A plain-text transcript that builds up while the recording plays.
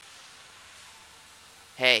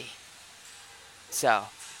Hey, so,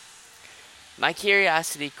 my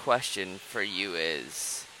curiosity question for you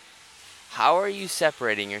is, how are you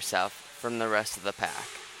separating yourself from the rest of the pack?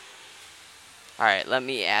 Alright, let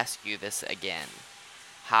me ask you this again.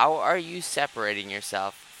 How are you separating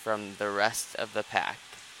yourself from the rest of the pack?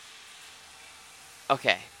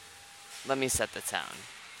 Okay, let me set the tone.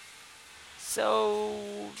 So,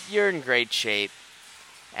 you're in great shape,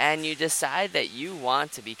 and you decide that you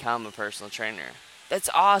want to become a personal trainer.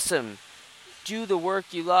 That's awesome! Do the work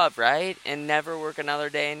you love, right? And never work another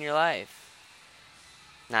day in your life.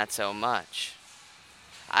 Not so much.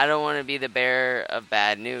 I don't want to be the bearer of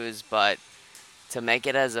bad news, but to make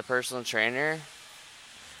it as a personal trainer,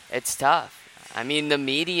 it's tough. I mean, the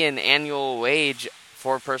median annual wage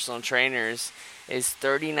for personal trainers is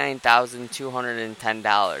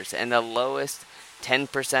 $39,210, and the lowest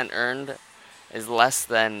 10% earned is less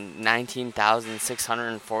than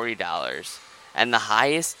 $19,640. And the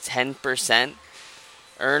highest 10%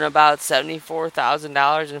 earn about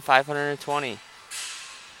 $74,520.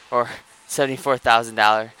 Or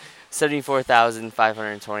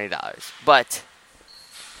 $74,520. But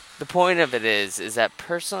the point of it is that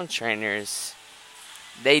personal trainers,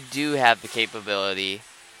 they do have the capability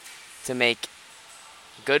to make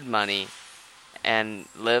good money and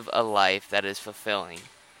live a life that is fulfilling.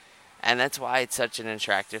 And that's why it's such an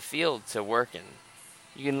attractive field to work in.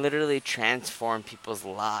 You can literally transform people's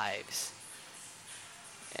lives.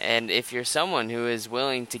 And if you're someone who is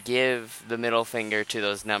willing to give the middle finger to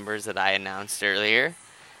those numbers that I announced earlier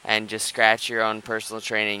and just scratch your own personal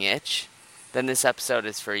training itch, then this episode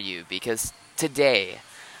is for you. Because today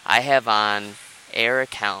I have on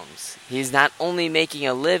Eric Helms. He's not only making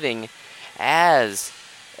a living as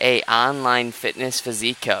a online fitness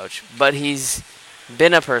physique coach, but he's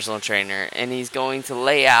been a personal trainer, and he's going to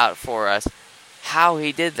lay out for us how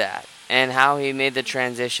he did that and how he made the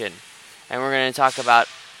transition. And we're going to talk about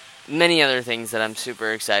many other things that I'm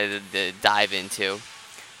super excited to dive into.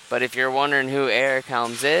 But if you're wondering who Eric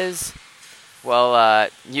Helms is, well,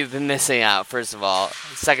 you've been missing out, first of all.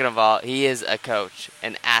 Second of all, he is a coach,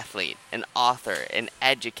 an athlete, an author, an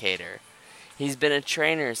educator. He's been a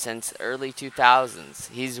trainer since early 2000s.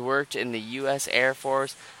 He's worked in the U.S. Air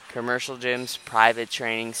Force, commercial gyms, private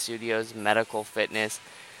training studios, medical fitness,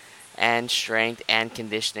 and strength and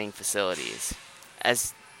conditioning facilities.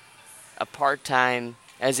 As a part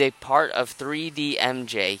of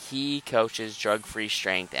 3DMJ, he coaches drug-free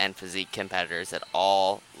strength and physique competitors at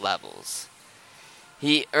all levels.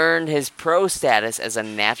 He earned his pro status as a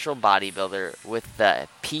natural bodybuilder with the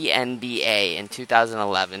PNBA in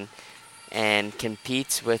 2011 and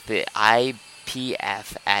competes with the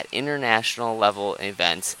IPF at international level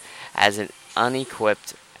events as an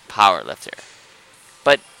unequipped powerlifter.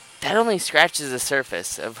 But that only scratches the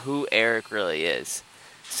surface of who Eric really is.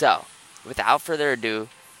 So, without further ado,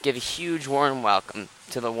 give a huge warm welcome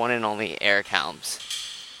to the one and only Eric Helms.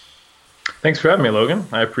 Thanks for having me, Logan.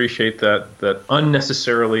 I appreciate that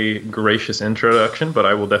unnecessarily gracious introduction, but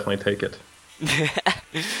I will definitely take it.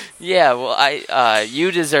 Yeah, well,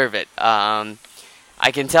 you deserve it. I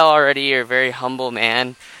can tell already you're a very humble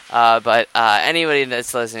man, but anybody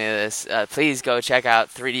that's listening to this, please go check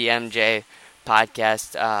out 3DMJ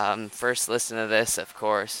podcast. First listen to this, of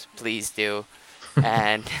course. Please do.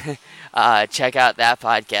 And check out that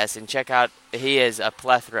podcast, and check out, he is a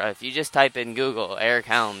plethora. If you just type in Google Eric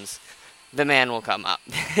Helms, the man will come up.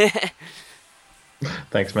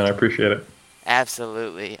 Thanks, man. I appreciate it.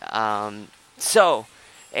 Absolutely. So,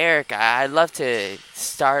 Eric, I'd love to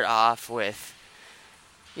start off with,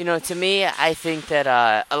 to me, I think that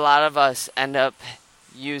a lot of us end up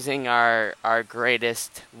using our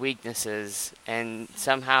greatest weaknesses, and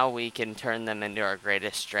somehow we can turn them into our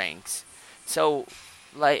greatest strengths. So,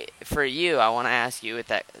 like, for you, I want to ask you with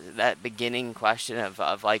that beginning question of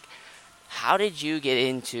how did you get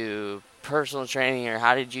into personal training, or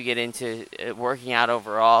how did you get into working out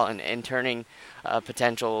overall and turning a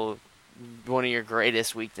potential one of your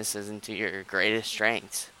greatest weaknesses into your greatest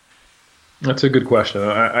strengths? That's a good question.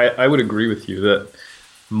 I would agree with you that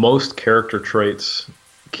most character traits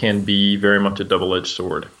can be very much a double-edged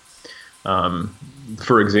sword.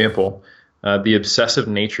 For example, the obsessive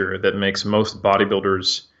nature that makes most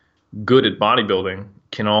bodybuilders good at bodybuilding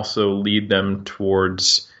can also lead them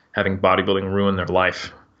towards having bodybuilding ruin their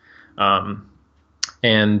life.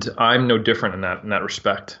 And I'm no different in that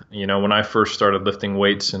respect. When I first started lifting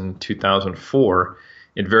weights in 2004,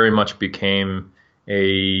 it very much became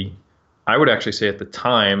I would actually say at the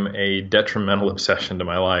time, a detrimental obsession to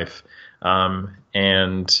my life.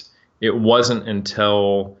 And it wasn't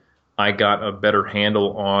until I got a better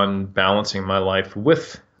handle on balancing my life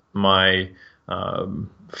with my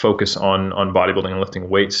focus on bodybuilding and lifting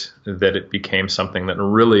weights that it became something that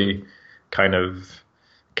really kind of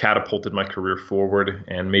catapulted my career forward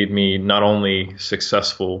and made me not only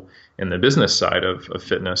successful in the business side of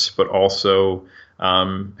fitness, but also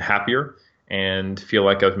happier and feel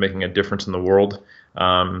like I was making a difference in the world.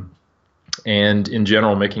 And in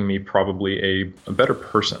general, making me probably a better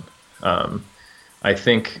person. I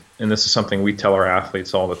think, and this is something we tell our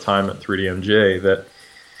athletes all the time at 3DMJ, that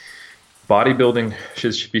bodybuilding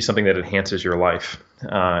should be something that enhances your life.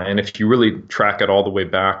 And if you really track it all the way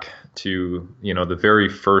back to, the very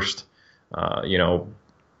first, proto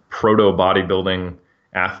bodybuilding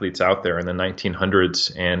athletes out there in the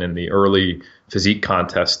 1900s and in the early physique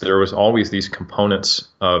contests, there was always these components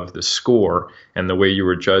of the score and the way you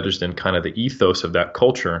were judged and kind of the ethos of that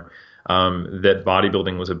culture, that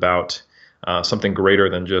bodybuilding was about something greater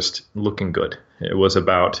than just looking good. It was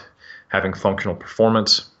about having functional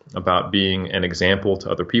performance, about being an example to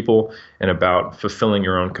other people, and about fulfilling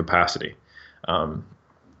your own capacity.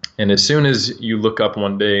 And as soon as you look up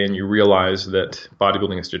one day and you realize that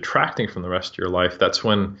bodybuilding is detracting from the rest of your life, that's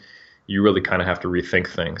when you really kind of have to rethink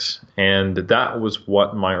things. And that was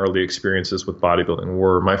what my early experiences with bodybuilding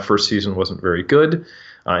were. My first season wasn't very good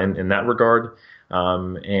in that regard.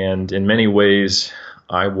 And in many ways,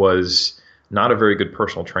 I was not a very good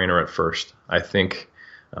personal trainer at first. I think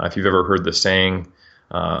if you've ever heard the saying,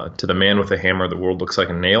 to the man with a hammer, the world looks like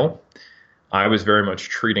a nail, I was very much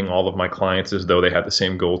treating all of my clients as though they had the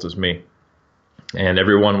same goals as me. And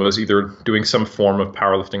everyone was either doing some form of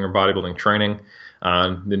powerlifting or bodybuilding training.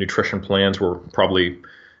 The nutrition plans were probably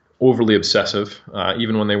overly obsessive.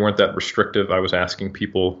 Even when they weren't that restrictive, I was asking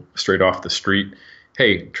people straight off the street,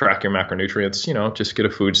 hey, track your macronutrients, just get a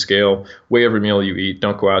food scale, weigh every meal you eat,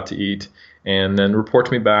 don't go out to eat, and then report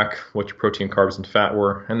to me back what your protein, carbs, and fat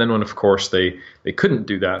were. And then when, of course, they couldn't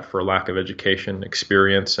do that for a lack of education,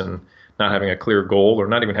 experience, and not having a clear goal, or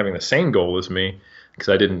not even having the same goal as me, because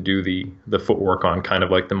I didn't do the footwork on kind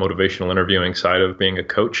of like the motivational interviewing side of being a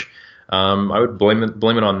coach, I would blame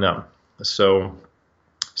it on them. So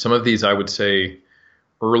some of these, I would say,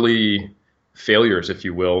 early failures, if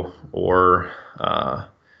you will, or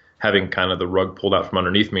having kind of the rug pulled out from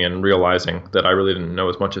underneath me and realizing that I really didn't know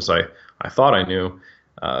as much as I thought I knew,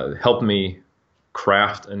 helped me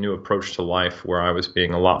craft a new approach to life where I was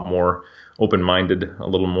being a lot more open-minded, a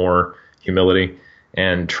little more humility,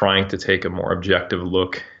 and trying to take a more objective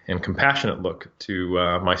look and compassionate look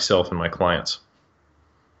to myself and my clients.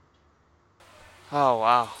 Oh,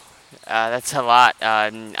 wow. That's a lot.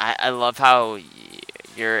 I love how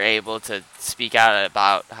you're able to speak out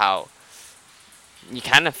about how you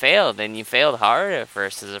kind of failed, and you failed hard at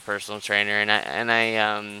first as a personal trainer, and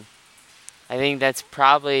I think that's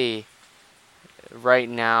probably right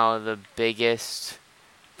now the biggest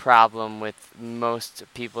problem with most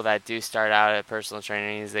people that do start out at personal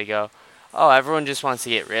training is they go, oh, everyone just wants to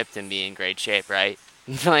get ripped and be in great shape, right?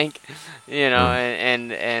 Like,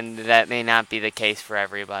 and that may not be the case for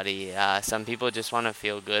everybody. Some people just want to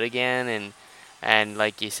feel good again, and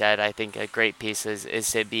like you said, I think a great piece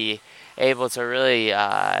is to be able to really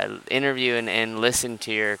interview and listen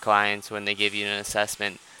to your clients when they give you an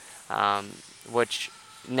assessment, which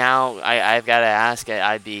now I've got to ask,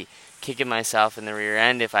 I'd be kicking myself in the rear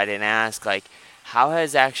end if I didn't ask, like, how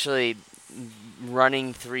has actually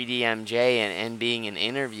running 3DMJ and being an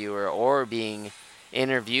interviewer or being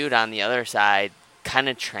interviewed on the other side kind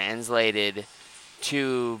of translated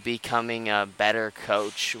to becoming a better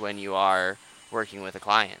coach when you are working with a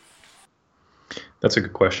client? That's a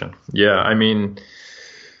good question. Yeah, I mean,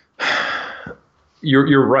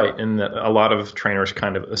 you're right in that a lot of trainers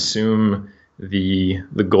kind of assume the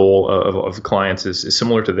goal of clients is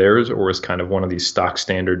similar to theirs, or is kind of one of these stock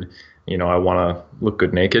standard, I want to look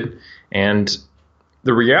good naked. And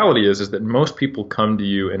the reality is that most people come to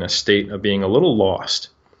you in a state of being a little lost.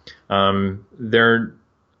 They're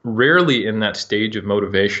rarely in that stage of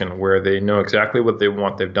motivation where they know exactly what they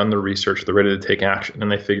want. They've done the research, they're ready to take action,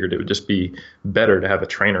 and they figured it would just be better to have a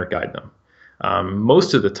trainer guide them.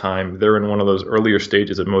 Most of the time, they're in one of those earlier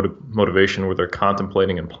stages of motivation where they're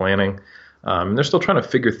contemplating and planning. And they're still trying to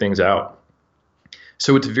figure things out.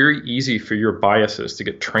 So it's very easy for your biases to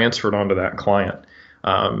get transferred onto that client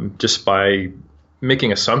just by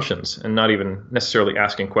making assumptions and not even necessarily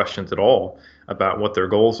asking questions at all about what their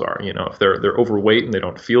goals are. If they're overweight and they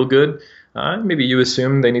don't feel good, maybe you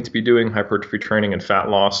assume they need to be doing hypertrophy training and fat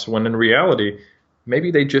loss, when in reality, maybe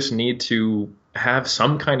they just need to have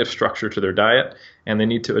some kind of structure to their diet, and they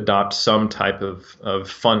need to adopt some type of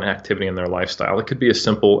fun activity in their lifestyle. It could be as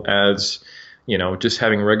simple as, just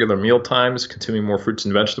having regular meal times, consuming more fruits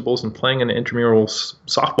and vegetables, and playing in an intramural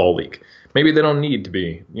softball league. Maybe they don't need to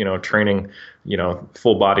be, training,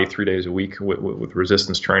 full body 3 days a week with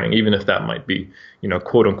resistance training, even if that might be,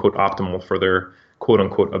 quote unquote optimal for their quote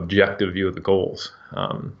unquote objective view of the goals.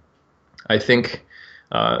 I think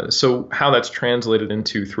so. How that's translated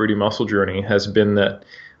into 3D Muscle Journey has been that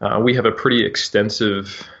we have a pretty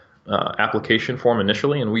extensive application form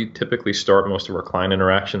initially, and we typically start most of our client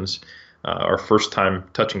interactions. Our first time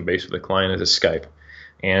touching base with a client is a Skype,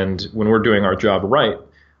 and when we're doing our job right,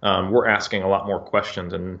 we're asking a lot more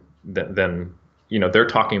questions, and than they're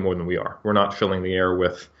talking more than we are. We're not filling the air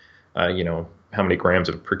with how many grams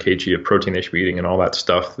per kg of protein they should be eating and all that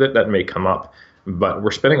stuff that may come up, but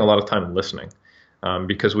we're spending a lot of time listening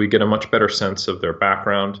because we get a much better sense of their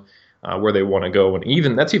background, where they want to go,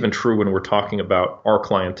 and that's even true when we're talking about our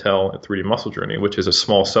clientele at 3D Muscle Journey, which is a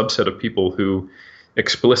small subset of people who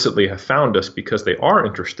explicitly have found us because they are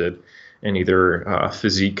interested in either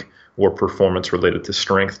physique or performance related to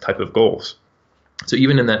strength type of goals. So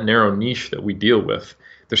even in that narrow niche that we deal with,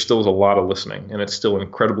 there still is a lot of listening, and it's still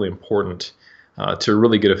incredibly important to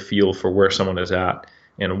really get a feel for where someone is at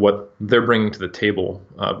and what they're bringing to the table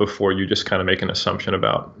before you just kind of make an assumption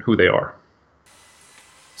about who they are.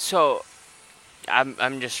 So,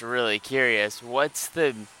 I'm just really curious. What's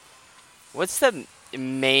the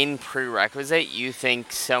main prerequisite you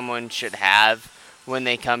think someone should have when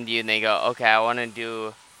they come to you and they go, okay, I want to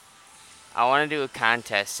do a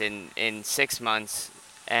contest in 6 months,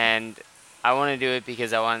 and I want to do it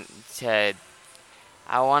because I want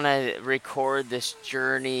to record this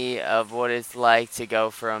journey of what it's like to go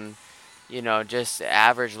from, just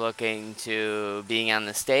average looking to being on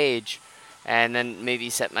the stage, and then maybe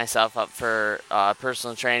set myself up for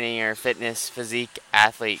personal training or fitness, physique,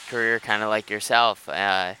 athlete career, kind of like yourself.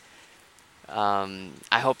 I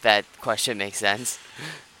hope that question makes sense.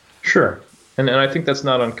 Sure. And I think that's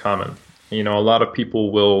not uncommon. A lot of people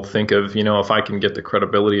will think of, if I can get the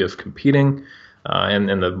credibility of competing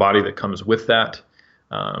and the body that comes with that,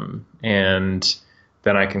 and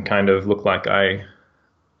then I can kind of look like I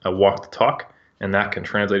walk the talk, and that can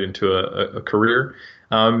translate into a career.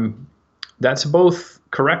 That's both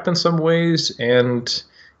correct in some ways and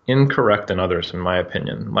incorrect in others, in my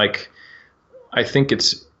opinion. Like, I think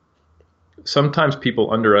it's sometimes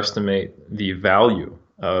people underestimate the value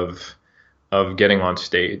of getting on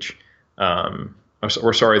stage. They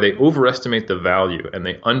overestimate the value and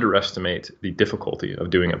they underestimate the difficulty of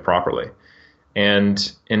doing it properly.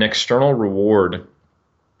 And an external reward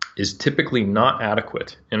is typically not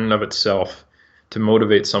adequate in and of itself to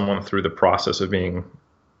motivate someone through the process of being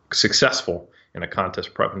successful in a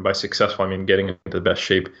contest prep. And by successful, I mean getting into the best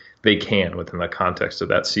shape they can within the context of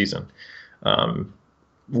that season.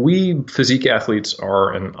 We physique athletes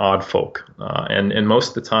are an odd folk. And most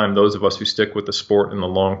of the time, those of us who stick with the sport in the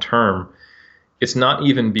long term, it's not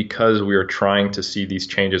even because we are trying to see these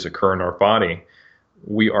changes occur in our body.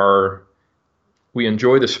 We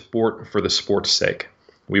enjoy the sport for the sport's sake.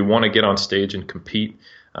 We want to get on stage and compete.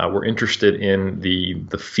 We're interested in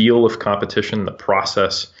the feel of competition, the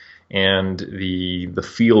process, and the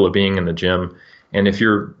feel of being in the gym. And if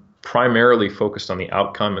you're primarily focused on the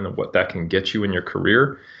outcome and what that can get you in your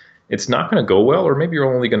career, it's not going to go well, or maybe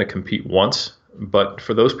you're only going to compete once. But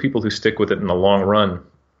for those people who stick with it in the long run,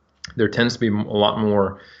 there tends to be a lot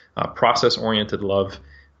more process-oriented love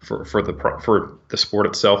for the sport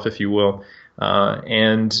itself, if you will,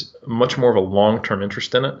 and much more of a long-term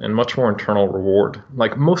interest in it, and much more internal reward.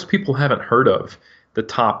 Like, most people haven't heard of the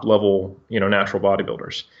top level, natural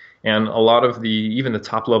bodybuilders, and a lot of even the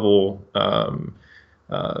top level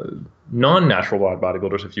non-natural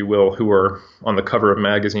bodybuilders, if you will, who are on the cover of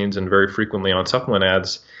magazines and very frequently on supplement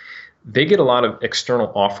ads, they get a lot of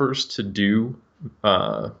external offers to do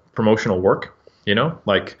promotional work,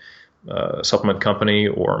 like a supplement company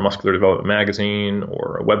or Muscular Development magazine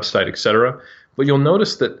or a website, etc. But you'll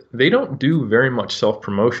notice that they don't do very much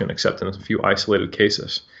self-promotion except in a few isolated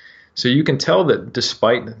cases. So you can tell that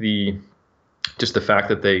despite just the fact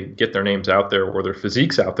that they get their names out there or their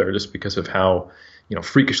physiques out there just because of how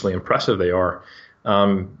freakishly impressive they are,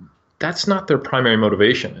 that's not their primary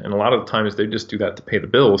motivation. And a lot of the times they just do that to pay the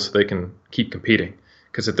bills so they can keep competing,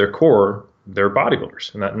 because at their core, they're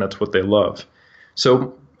bodybuilders, and that's what they love.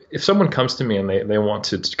 So if someone comes to me and they want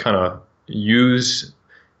to kind of use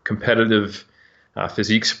competitive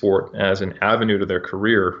physique sport as an avenue to their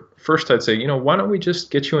career, first I'd say, why don't we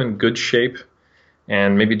just get you in good shape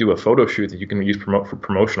and maybe do a photo shoot that you can use for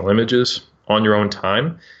promotional images on your own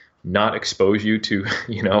time, not expose you to,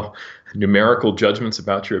 numerical judgments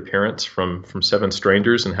about your appearance from 7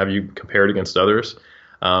 strangers and have you compared against others.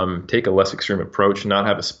 Take a less extreme approach, not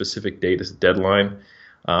have a specific date as a deadline.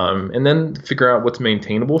 And then figure out what's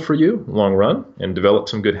maintainable for you long run and develop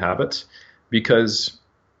some good habits, because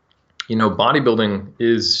bodybuilding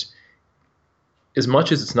is, as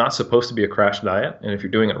much as it's not supposed to be a crash diet, and if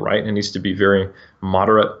you're doing it right, it needs to be very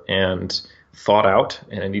moderate and thought out,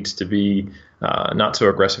 and it needs to be not so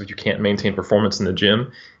aggressive you can't maintain performance in the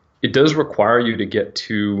gym. It does require you to get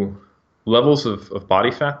to levels of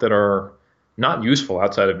body fat that are not useful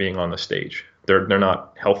outside of being on the stage. They're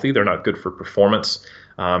not healthy. They're not good for performance.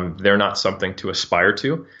 They're not something to aspire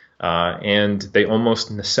to. And they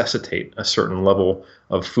almost necessitate a certain level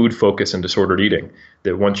of food focus and disordered eating,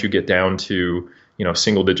 that once you get down to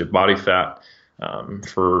single digit body fat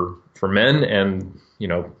for men, and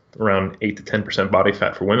around 8 to 10% body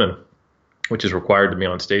fat for women, which is required to be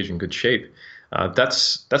on stage in good shape,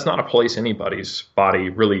 that's not a place anybody's body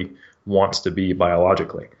really wants to be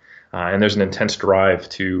biologically. And there's an intense drive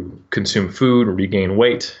to consume food, regain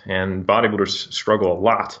weight, and bodybuilders struggle a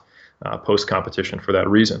lot post-competition for that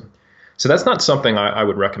reason. So that's not something I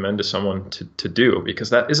would recommend to someone to do, because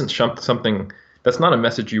that isn't something, that's not a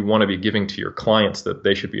message you want to be giving to your clients that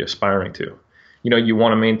they should be aspiring to. You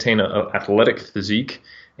want to maintain an athletic physique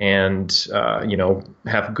and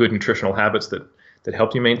have good nutritional habits that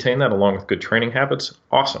help you maintain that, along with good training habits.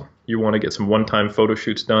 Awesome. You want to get some one-time photo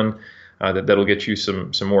shoots done that'll get you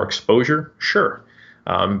some more exposure. Sure.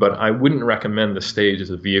 But I wouldn't recommend the stage as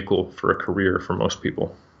a vehicle for a career for most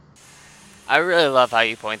people. I really love how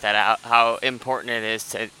you point that out, how important it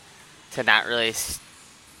is to not really,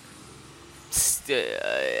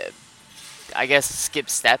 I guess, skip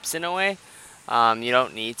steps in a way. You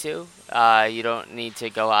don't need to. You don't need to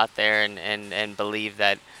go out there and believe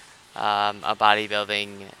that a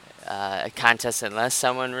bodybuilding contest, unless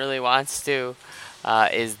someone really wants to,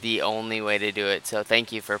 is the only way to do it. So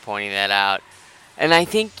thank you for pointing that out. And I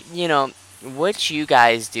think, what you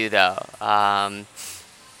guys do, though,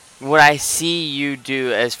 what I see you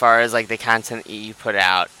do as far as like the content that you put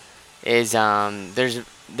out is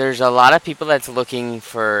there's a lot of people that's looking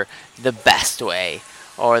for the best way,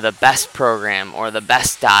 or the best program, or the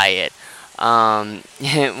best diet.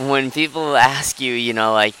 When people ask you,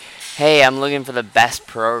 like, hey, I'm looking for the best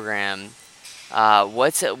program,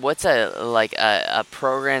 what's a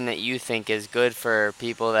program that you think is good for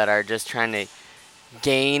people that are just trying to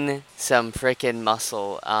gain some freaking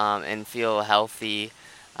muscle and feel healthy?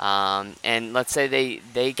 And let's say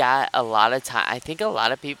they got a lot of time. I think a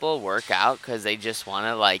lot of people work out because they just want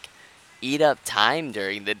to like eat up time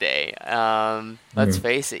during the day. Let's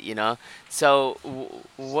face it, So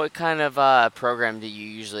what kind of program do you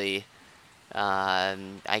usually,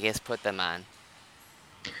 I guess, put them on?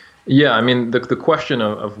 Yeah, I mean, the question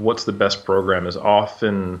of what's the best program is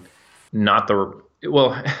often not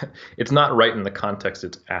well, it's not right in the context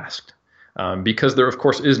it's asked. Because there, of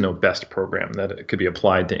course, is no best program that it could be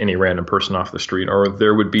applied to any random person off the street, or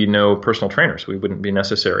there would be no personal trainers. We wouldn't be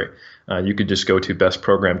necessary. You could just go to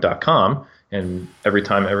bestprogram.com, and every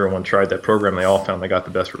time everyone tried that program, they all found they got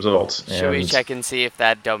the best results. Should we check and see if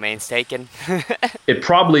that domain's taken? It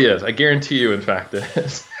probably is. I guarantee you, in fact, it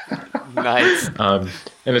is. Nice.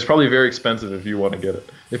 And it's probably very expensive if you want to get it,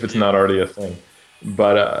 if it's not already a thing.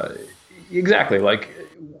 But exactly, like,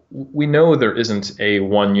 we know there isn't a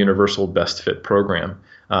one universal best fit program,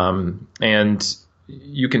 and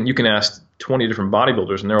you can ask 20 different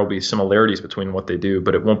bodybuilders, and there will be similarities between what they do,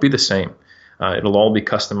 but it won't be the same. It'll all be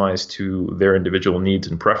customized to their individual needs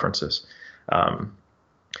and preferences.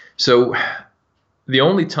 So the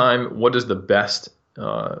only time what is the best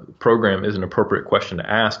program is an appropriate question to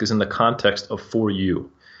ask is in the context of for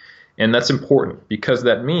you. And that's important, because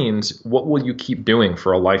that means what will you keep doing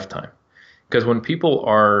for a lifetime? Because when people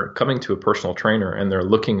are coming to a personal trainer and they're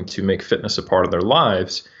looking to make fitness a part of their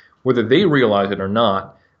lives, whether they realize it or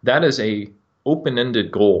not, that is a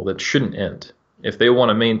open-ended goal that shouldn't end. If they want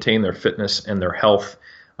to maintain their fitness and their health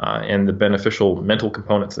and the beneficial mental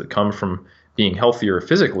components that come from being healthier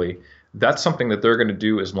physically, that's something that they're going to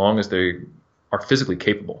do as long as they are physically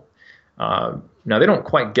capable. Now, they don't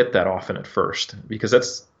quite get that often at first, because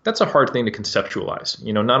that's a hard thing to conceptualize.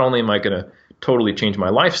 Not only am I going to totally change my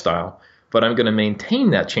lifestyle, but I'm going to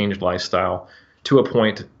maintain that changed lifestyle to a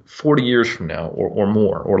point 40 years from now, or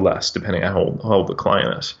more or less, depending on how old the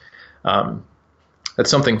client is. That's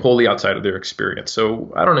something wholly outside of their experience.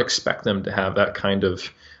 So I don't expect them to have that kind of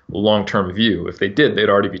long-term view. If they did, they'd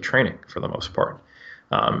already be training for the most part.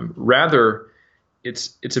 Rather,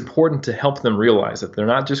 it's important to help them realize that they're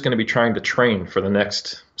not just going to be trying to train for the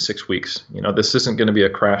next 6 weeks. This isn't going to be a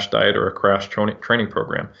crash diet or a crash training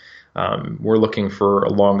program. We're looking for a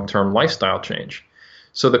long-term lifestyle change.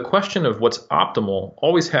 So the question of what's optimal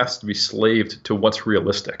always has to be slaved to what's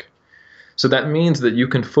realistic. So that means that you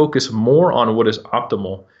can focus more on what is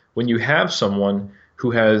optimal when you have someone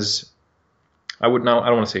who has, I don't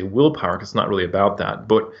want to say willpower because it's not really about that,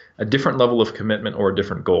 but a different level of commitment or a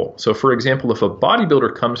different goal. So for example, if a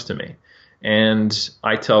bodybuilder comes to me and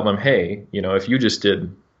I tell them, hey, if you just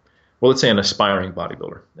did, well, let's say an aspiring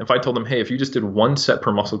bodybuilder. If I told them, hey, if you just did one set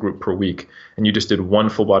per muscle group per week and you just did one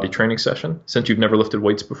full body training session, since you've never lifted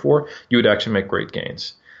weights before, you would actually make great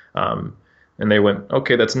gains. And they went,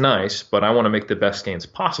 okay, that's nice, but I want to make the best gains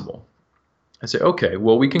possible. I say, okay,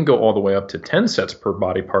 well, we can go all the way up to 10 sets per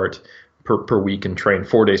body part per week and train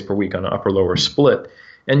 4 days per week on an upper lower split,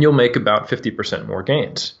 and you'll make about 50% more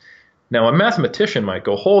gains. Now, a mathematician might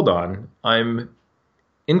go, hold on, I'm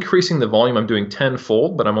increasing the volume, I'm doing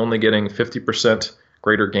tenfold, but I'm only getting 50%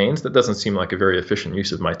 greater gains. That doesn't seem like a very efficient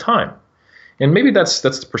use of my time. And maybe that's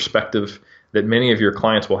the perspective that many of your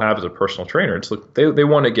clients will have as a personal trainer. It's like they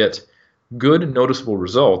want to get good, noticeable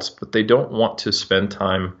results, but they don't want to spend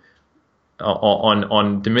time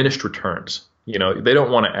on diminished returns. They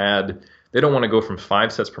don't want to go from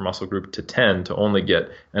 5 sets per muscle group to 10 to only get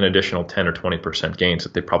an additional 10 or 20% gains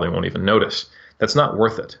that they probably won't even notice. That's not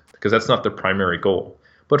worth it because that's not their primary goal.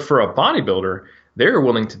 But for a bodybuilder, they're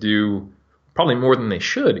willing to do probably more than they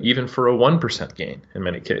should, even for a 1% gain in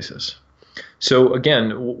many cases. So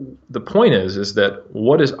again, the point is that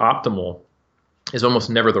what is optimal is almost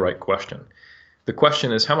never the right question. The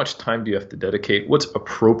question is, how much time do you have to dedicate? What's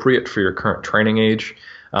appropriate for your current training age?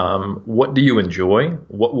 What do you enjoy?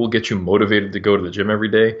 What will get you motivated to go to the gym every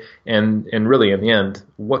day? And really, in the end,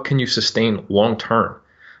 what can you sustain long term?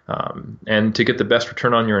 And to get the best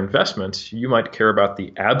return on your investment, you might care about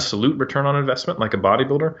the absolute return on investment, like a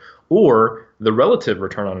bodybuilder, or the relative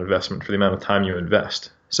return on investment for the amount of time you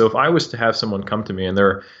invest. So if I was to have someone come to me and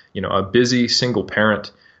they're, a busy single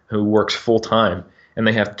parent who works full time and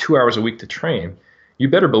they have 2 hours a week to train, you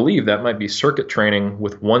better believe that might be circuit training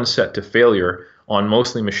with one set to failure on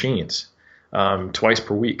mostly machines, twice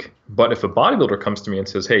per week. But if a bodybuilder comes to me and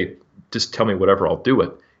says, hey, just tell me whatever, I'll do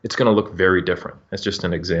it, it's going to look very different. That's just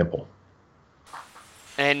an example.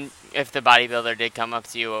 And if the bodybuilder did come up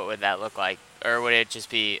to you, what would that look like? Or would it just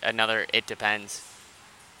be another, it depends?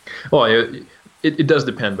 Well, it does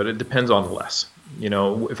depend, but it depends on less.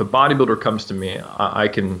 If a bodybuilder comes to me, I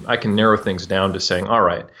can narrow things down to saying, all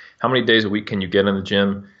right, how many days a week can you get in the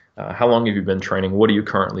gym? How long have you been training? What are you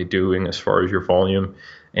currently doing as far as your volume?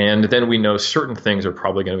 And then we know certain things are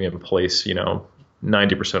probably going to be in place,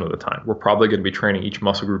 90% of the time. We're probably going to be training each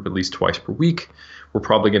muscle group at least twice per week. We're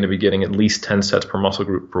probably going to be getting at least 10 sets per muscle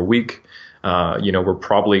group per week. We're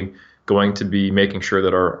probably going to be making sure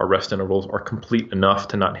that our rest intervals are complete enough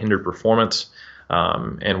to not hinder performance.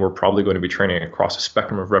 And we're probably going to be training across a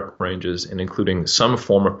spectrum of rep ranges and including some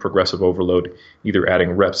form of progressive overload, either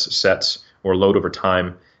adding reps, sets, or load over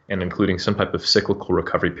time, and including some type of cyclical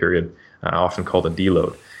recovery period, often called a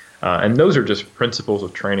deload. And those are just principles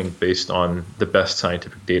of training based on the best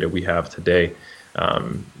scientific data we have today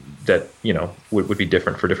that would be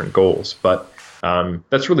different for different goals. But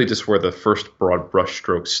that's really just where the first broad brush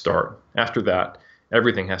strokes start. After that,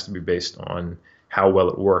 everything has to be based on how well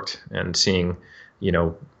it worked and seeing,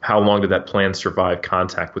 how long did that plan survive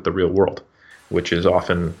contact with the real world, which is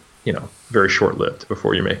often, very short-lived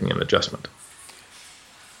before you're making an adjustment.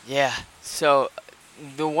 Yeah. So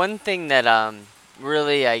the one thing that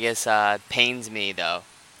really, I guess, pains me though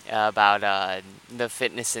about the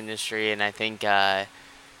fitness industry, and I think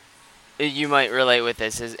you might relate with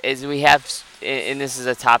this, is we have, and this is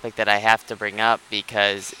a topic that I have to bring up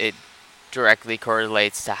because it directly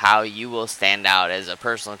correlates to how you will stand out as a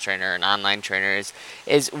personal trainer and online trainer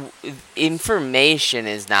is information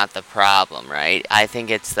is not the problem, right? I think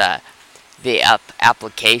it's the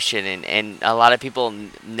application, and a lot of people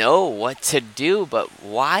know what to do, but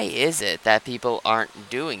why is it that people aren't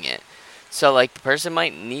doing it? So like the person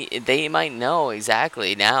might know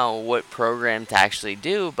exactly now what program to actually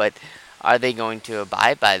do, but are they going to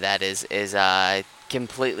abide by that is a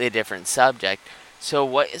completely different subject. So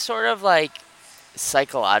what sort of like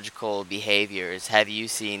psychological behaviors have you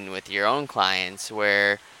seen with your own clients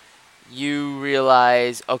where you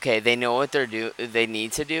realize, okay, they know what they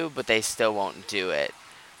need to do, but they still won't do it?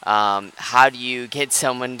 How do you get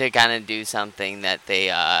someone to kind of do something that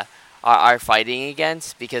they are fighting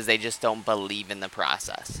against because they just don't believe in the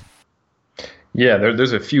process? Yeah,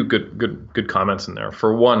 there's a few good comments in there.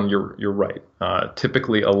 For one, you're right.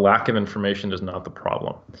 Typically, a lack of information is not the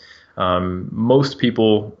problem. Most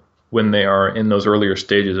people, when they are in those earlier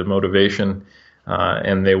stages of motivation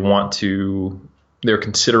and they're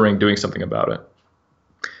considering doing something about it,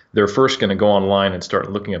 they're first going to go online and start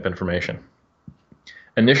looking up information.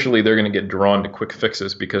 initially they're going to get drawn to quick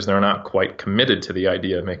fixes because they're not quite committed to the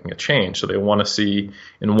idea of making a change. So they want to see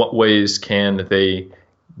in what ways can they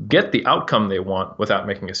get the outcome they want without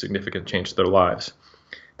making a significant change to their lives.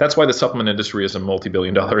 That's why the supplement industry is a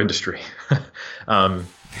multi-billion-dollar industry. um,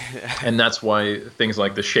 and that's why things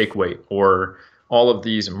like the shake weight or all of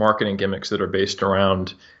these marketing gimmicks that are based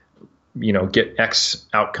around, get X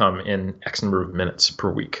outcome in X number of minutes per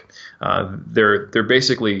week. They're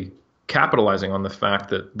basically capitalizing on the fact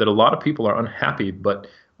that a lot of people are unhappy but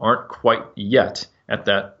aren't quite yet at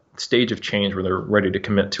that stage of change where they're ready to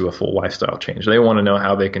commit to a full lifestyle change. They want to know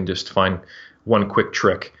how they can just find one quick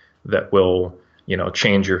trick that will,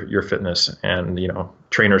 change your fitness. And,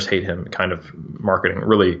 trainers hate him kind of marketing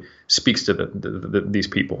really speaks to these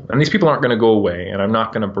people. And these people aren't going to go away, and I'm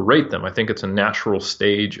not going to berate them. I think it's a natural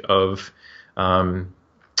stage of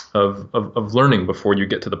learning before you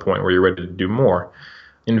get to the point where you're ready to do more.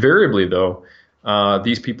 Invariably, though,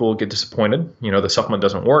 these people get disappointed. The supplement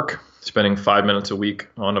doesn't work. Spending 5 minutes a week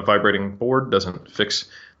on a vibrating board doesn't fix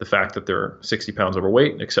the fact that they're 60 pounds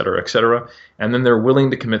overweight, et cetera, et cetera. And then they're willing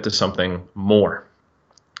to commit to something more.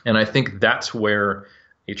 And I think that's where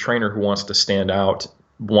a trainer who wants to stand out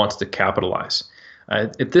wants to capitalize.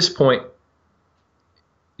 At this point,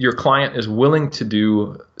 your client is willing to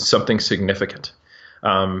do something significant,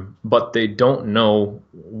 but they don't know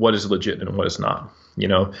what is legit and what is not.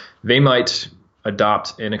 They might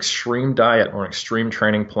adopt an extreme diet or an extreme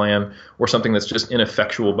training plan or something that's just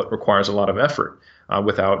ineffectual but requires a lot of effort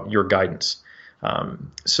without your guidance.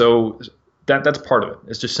 So that's part of it.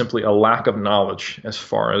 It's just simply a lack of knowledge as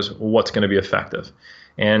far as what's going to be effective.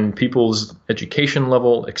 And people's education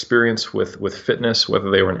level, experience with fitness, whether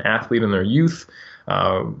they were an athlete in their youth,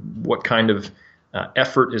 what kind of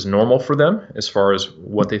effort is normal for them as far as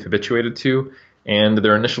what they've habituated to, and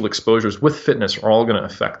their initial exposures with fitness are all going to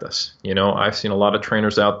affect us. I've seen a lot of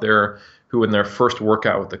trainers out there who in their first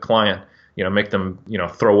workout with the client, make them,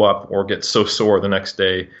 throw up or get so sore the next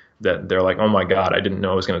day that they're like, oh my God, I didn't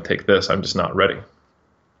know I was going to take this. I'm just not ready.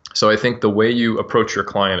 So I think the way you approach your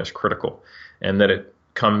client is critical, and that it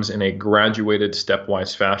comes in a graduated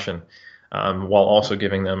stepwise fashion, while also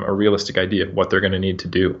giving them a realistic idea of what they're going to need to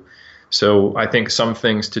do. So I think some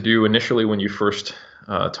things to do initially when you first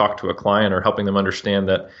talk to a client are helping them understand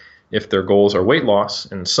that if their goals are weight loss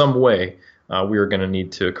in some way, we are going to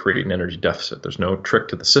need to create an energy deficit. There's no trick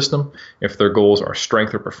to the system. If their goals are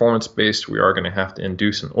strength or performance based, we are going to have to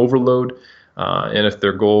induce an overload. And if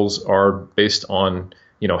their goals are based on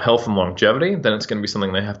health and longevity, then it's going to be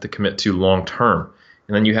something they have to commit to long term.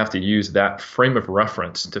 And then you have to use that frame of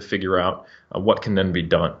reference to figure out what can then be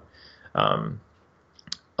done.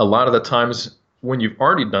 A lot of the times when you've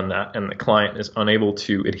already done that and the client is unable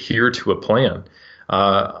to adhere to a plan,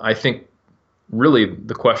 I think really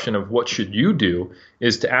the question of what should you do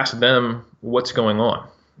is to ask them what's going on,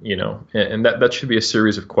 and that should be a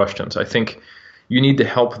series of questions. I think you need to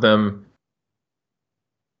help them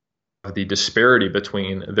the disparity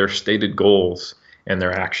between their stated goals and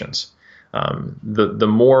their actions. The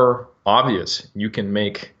more obvious you can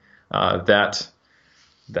make that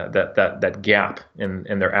gap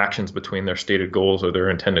in their actions between their stated goals or their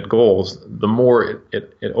intended goals, the more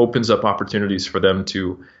it opens up opportunities for them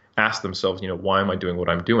to ask themselves, why am I doing what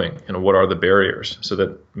I'm doing, and what are the barriers, so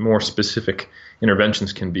that more specific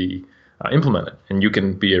interventions can be implemented, and you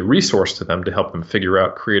can be a resource to them to help them figure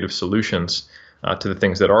out creative solutions to the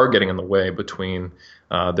things that are getting in the way between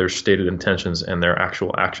their stated intentions and their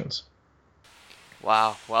actual actions.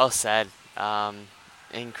 Wow, well said.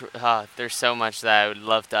 There's so much that I would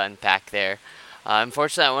love to unpack there.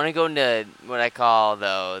 Unfortunately, I want to go into what I call,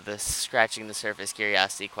 though, the scratching the surface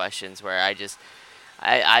curiosity questions, where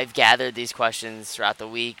I've gathered these questions throughout the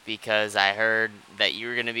week because I heard that you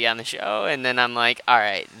were going to be on the show, and then I'm like, all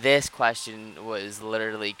right, this question was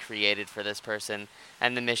literally created for this person,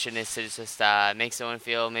 and the mission is to just make someone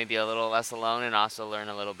feel maybe a little less alone and also learn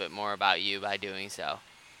a little bit more about you by doing so.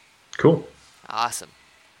 Cool. Awesome.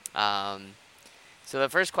 So the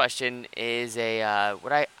first question is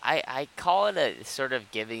what I call it a sort of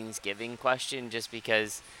giving question, just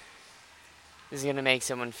because this is going to make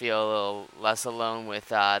someone feel a little less alone with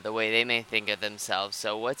the way they may think of themselves.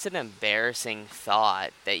 So what's an embarrassing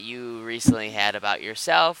thought that you recently had about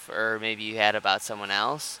yourself, or maybe you had about someone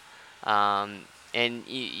else? And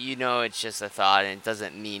it's just a thought and it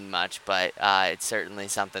doesn't mean much, but it's certainly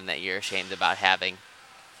something that you're ashamed about having.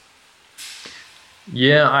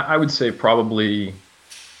 Yeah, I would say probably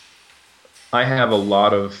I have a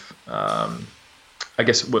lot of, I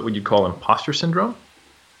guess what would you call imposter syndrome,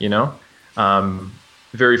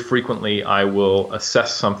 Very frequently I will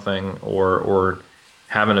assess something or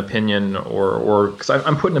have an opinion or because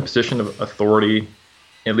I'm put in a position of authority,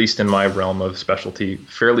 at least in my realm of specialty,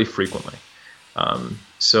 fairly frequently.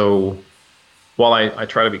 So while I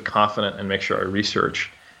try to be confident and make sure I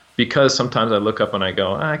research, because sometimes I look up and I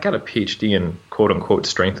go, I got a PhD in quote unquote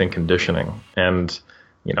strength and conditioning. And,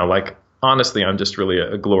 like honestly, I'm just really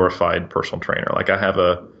a glorified personal trainer. Like I have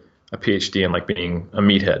a PhD in like being a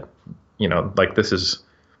meathead. Like this is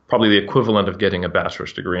probably the equivalent of getting a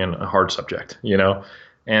bachelor's degree in a hard subject.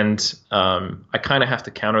 And I kind of have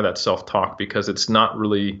to counter that self-talk because it's not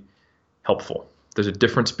really helpful. There's a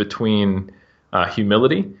difference between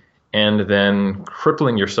humility and then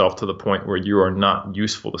crippling yourself to the point where you are not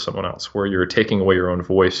useful to someone else, where you're taking away your own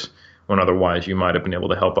voice when otherwise you might have been able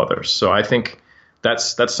to help others. So I think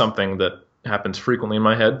that's something that happens frequently in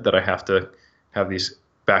my head that I have to have these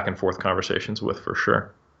back and forth conversations with for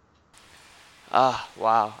sure. Oh,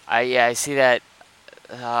 wow. I see that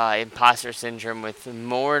imposter syndrome with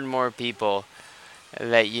more and more people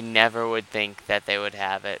that you never would think that they would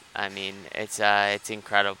have it. I mean, it's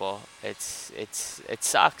incredible. It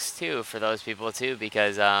sucks too for those people too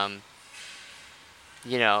because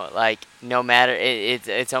like no matter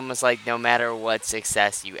it's almost like no matter what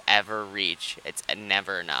success you ever reach, it's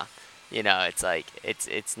never enough. It's like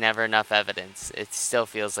it's never enough evidence. It still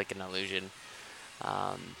feels like an illusion.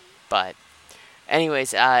 But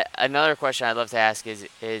anyways, another question I'd love to ask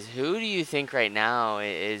is who do you think right now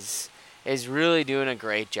is really doing a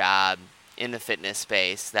great job in the fitness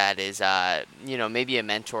space that is maybe a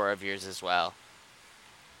mentor of yours as well?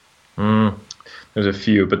 Mm, there's a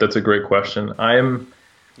few, but that's a great question.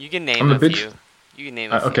 You can I'm name a a big few. You can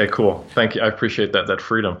name a few. okay, cool. Thank you. I appreciate that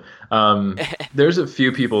freedom. There's a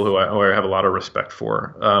few people who I have a lot of respect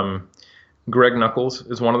for. Greg Knuckles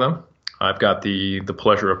is one of them. I've got the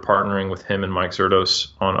pleasure of partnering with him and Mike Zerdos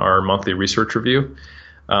on our monthly research review.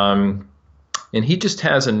 Um, and he just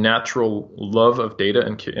has a natural love of data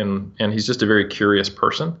and he's just a very curious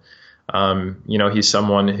person. He's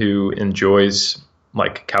someone who enjoys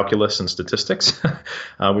like calculus and statistics,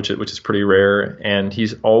 which is pretty rare. And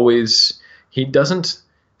he doesn't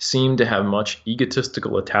seem to have much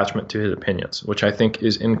egotistical attachment to his opinions, which I think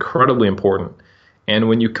is incredibly important. And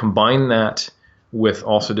when you combine that with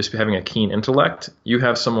also just having a keen intellect, you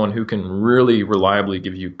have someone who can really reliably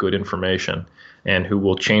give you good information and who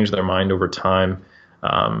will change their mind over time.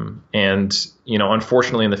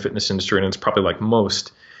 Unfortunately, in the fitness industry, and it's probably like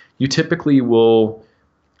most, you typically will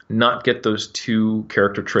not get those two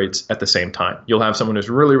character traits at the same time. You'll have someone who's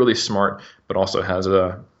really, really smart, but also has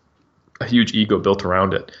a huge ego built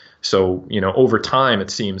around it. So, over time, it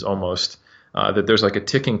seems almost that there's like a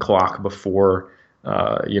ticking clock before,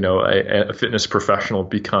 a fitness professional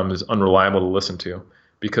becomes unreliable to listen to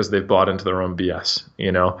because they've bought into their own BS,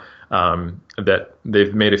 that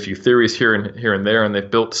they've made a few theories here and there, and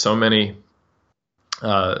they've built so many,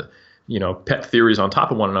 pet theories on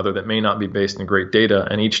top of one another that may not be based in great data.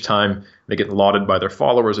 And each time they get lauded by their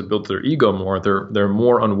followers and build their ego more, they're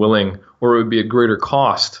more unwilling, or it would be a greater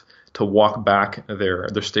cost to walk back their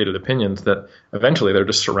stated opinions that eventually they're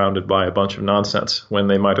just surrounded by a bunch of nonsense when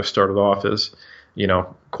they might have started off as,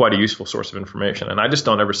 quite a useful source of information. And I just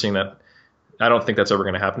don't ever see that. I don't think that's ever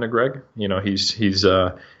going to happen to Greg. He's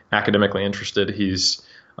academically interested. He's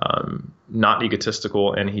not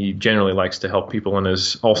egotistical, and he generally likes to help people, and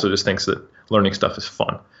is also just thinks that learning stuff is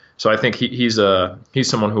fun. So I think he's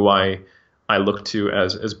someone who I look to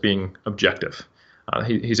as being objective.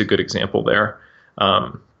 He's a good example there.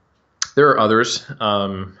 There are others,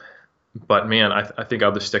 but man, I think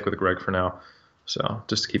I'll just stick with Greg for now. So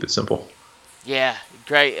just to keep it simple. Yeah,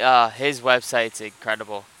 great. His website's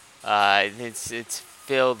incredible. It's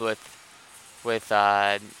filled with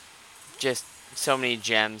just so many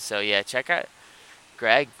gems. So yeah, check out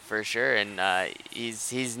Greg for sure. And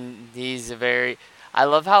he's a very. I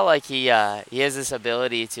love how like he has this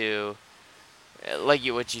ability to, like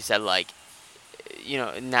what you said, like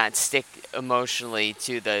not stick emotionally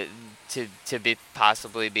to be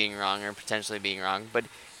possibly being wrong or potentially being wrong, but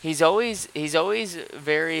he's always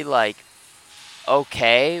very like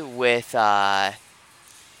okay with the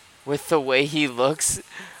way he looks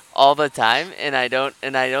all the time, and I don't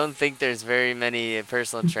think there's very many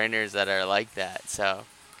personal trainers that are like that. So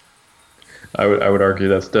I would argue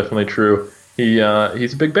that's definitely true. He's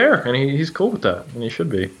a big bear, and he's cool with that, and he should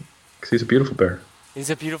be, because he's a beautiful bear. he's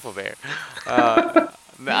a beautiful bear. Uh,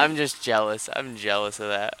 I'm just jealous. I'm jealous of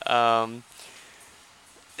that.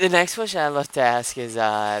 The next question I'd love to ask is,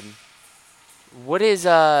 what is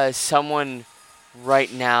someone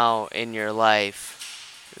right now in your life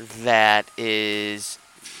that is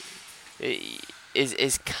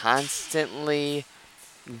constantly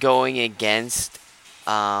going against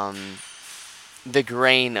the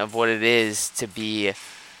grain of what it is to be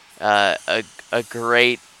a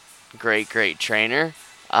great trainer.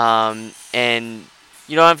 And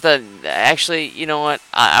you don't have to actually. You know what?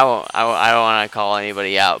 I won't. I don't want to call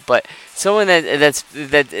anybody out, but someone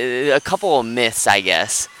that a couple of myths, I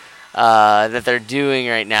guess, that they're doing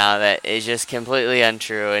right now that is just completely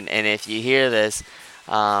untrue. And if you hear this,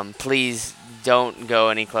 please don't go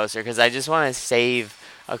any closer, because I just want to save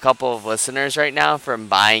a couple of listeners right now from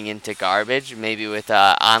buying into garbage, maybe with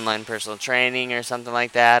online personal training or something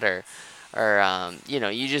like that, or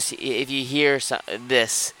you just, if you hear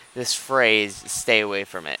this phrase, stay away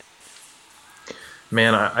from it.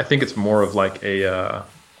 Man, I think it's more of like a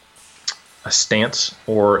stance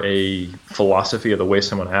or a philosophy of the way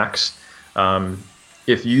someone acts.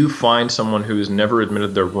 If you find someone who has never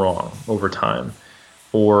admitted they're wrong over time,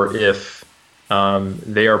 or if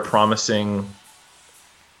they are promising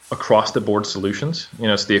across the board solutions,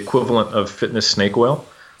 it's the equivalent of fitness snake oil,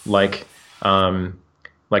 like in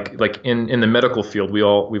the medical field,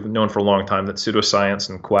 we've known for a long time that pseudoscience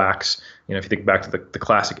and quacks. If you think back to the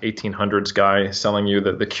classic 1800s guy selling you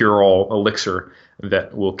the cure-all elixir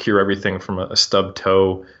that will cure everything from a stubbed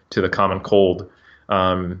toe to the common cold,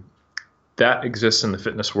 that exists in the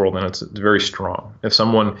fitness world, and it's very strong. If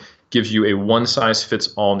someone gives you a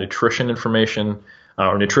one-size-fits-all nutrition information,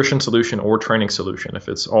 or nutrition solution or training solution, if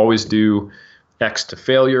it's always do X to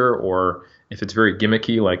failure, or if it's very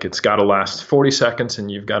gimmicky, like it's got to last 40 seconds and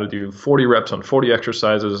you've got to do 40 reps on 40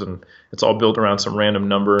 exercises, and it's all built around some random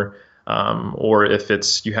number, or if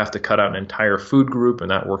it's you have to cut out an entire food group and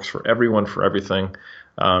that works for everyone for everything,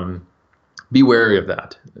 be wary of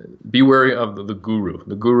that. Be wary of the guru.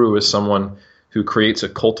 The guru is someone who creates a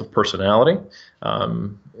cult of personality.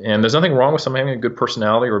 And there's nothing wrong with someone having a good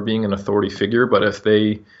personality or being an authority figure, but if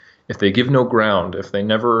they give no ground, if they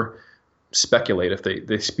never speculate, if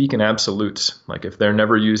they speak in absolutes, like if they're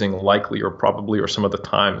never using likely or probably or some of the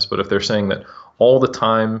times, but if they're saying that all the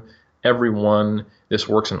time, everyone, this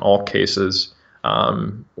works in all cases,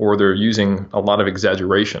 or they're using a lot of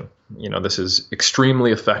exaggeration, this is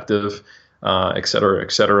extremely effective, et cetera,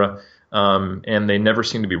 et cetera. And they never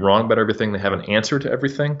seem to be wrong about everything. They have an answer to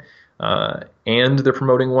everything. And they're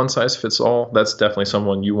promoting one size fits all. That's definitely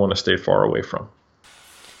someone you want to stay far away from.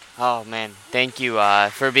 Oh man, thank you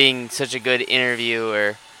for being such a good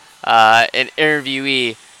interviewer, an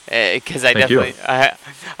interviewee. Because I definitely,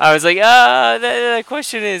 I was like, that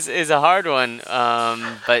question is a hard one.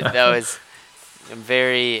 But that was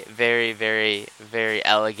very, very, very, very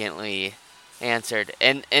elegantly answered.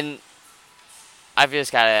 And I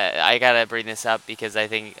gotta bring this up because I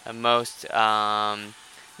think most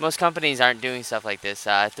companies aren't doing stuff like this.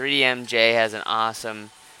 3DMJ has an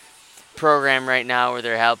awesome program right now where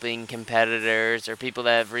they're helping competitors or people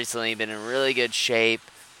that have recently been in really good shape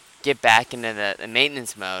get back into the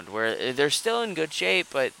maintenance mode where they're still in good shape,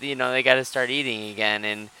 but they got to start eating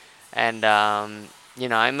again, and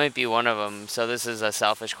I might be one of them. So this is a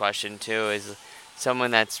selfish question too. Is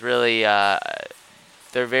someone that's really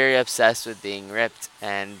they're very obsessed with being ripped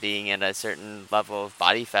and being at a certain level of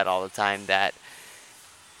body fat all the time, that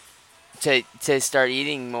to start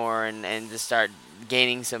eating more and to start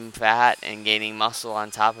gaining some fat and gaining muscle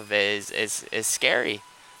on top of it is scary.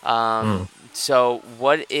 So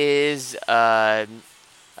what is a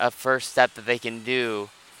first step that they can do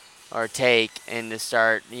or take and to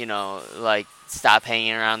start, like stop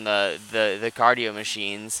hanging around the cardio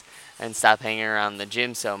machines and stop hanging around the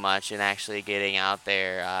gym so much and actually getting out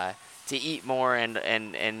there to eat more,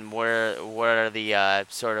 and what are the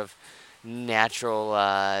sort of natural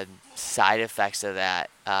side effects of that,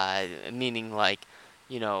 meaning like,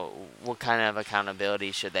 what kind of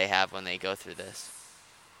accountability should they have when they go through this?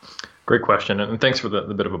 Great question, and thanks for the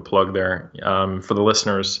bit of a plug there. For the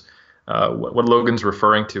listeners, what Logan's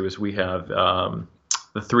referring to is we have the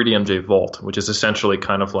 3DMJ Vault, which is essentially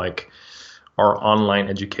kind of like our online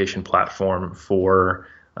education platform for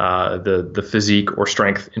the physique or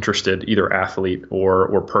strength interested either athlete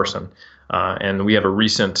or person. And we have a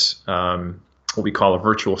recent what we call a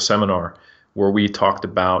virtual seminar where we talked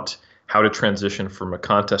about how to transition from a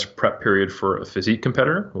contest prep period for a physique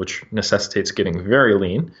competitor, which necessitates getting very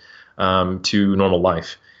lean, to normal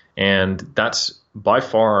life. And that's by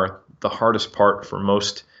far the hardest part for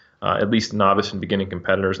most, at least novice and beginning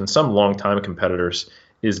competitors, and some long-time competitors,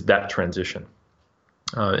 is that transition.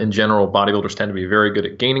 In general, bodybuilders tend to be very good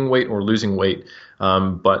at gaining weight or losing weight,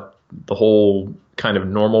 but the whole kind of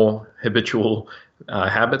normal habitual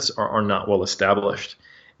habits are not well established.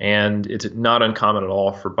 And it's not uncommon at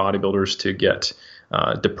all for bodybuilders to get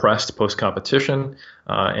depressed post-competition,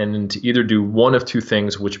 and to either do one of two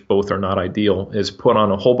things, which both are not ideal, is put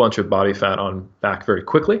on a whole bunch of body fat on back very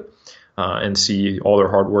quickly, and see all their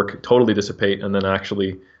hard work totally dissipate, and then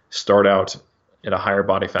actually start out at a higher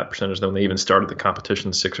body fat percentage than they even started the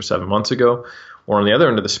competition 6 or 7 months ago. Or on the other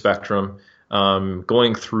end of the spectrum,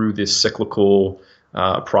 going through this cyclical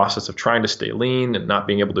process of trying to stay lean and not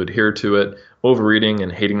being able to adhere to it, overeating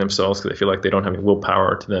and hating themselves because they feel like they don't have any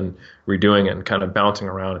willpower, to then redoing it and kind of bouncing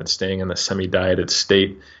around and staying in the semi-dieted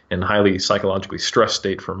state and highly psychologically stressed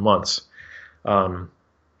state for months.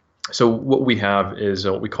 So what we have is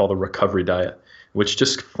what we call the recovery diet, which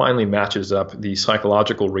just finally matches up the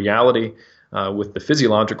psychological reality with the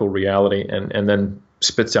physiological reality, and then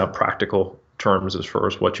spits out practical terms as far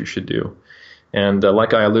as what you should do. And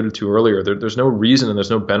like I alluded to earlier, there's no reason and there's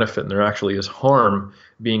no benefit, and there actually is harm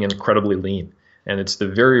being incredibly lean. And it's the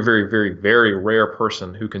very, very, very, very rare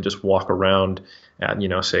person who can just walk around at,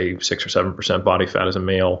 say 6 or 7% body fat as a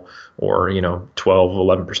male, or, 12,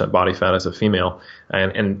 11% body fat as a female,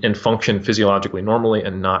 and function physiologically normally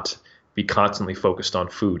and not be constantly focused on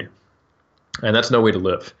food. And that's no way to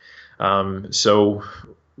live. So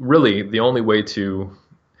really the only way to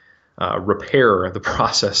repair the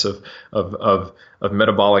process of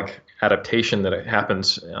metabolic adaptation that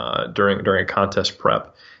happens during a contest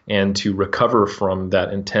prep, and to recover from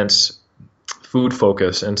that intense food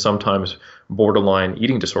focus and sometimes borderline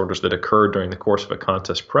eating disorders that occur during the course of a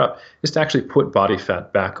contest prep, is to actually put body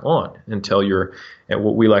fat back on until you're at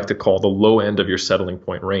what we like to call the low end of your settling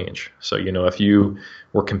point range. So, if you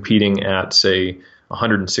were competing at, say,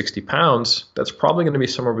 160 pounds, that's probably going to be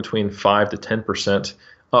somewhere between 5 to 10%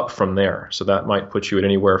 up from there. So that might put you at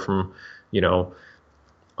anywhere from,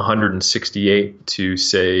 168 to,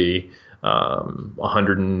 say,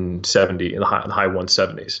 170, in the high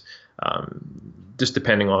 170s, just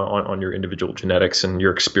depending on your individual genetics and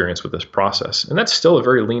your experience with this process. And that's still a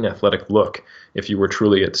very lean, athletic look if you were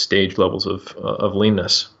truly at stage levels of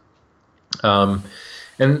leanness. And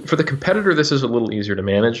for the competitor, this is a little easier to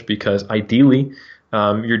manage, because ideally,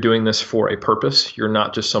 you're doing this for a purpose. You're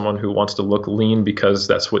not just someone who wants to look lean because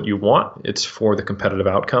that's what you want. It's for the competitive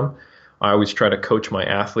outcome. I always try to coach my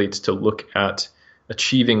athletes to look at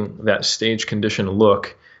achieving that stage condition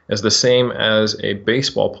look as the same as a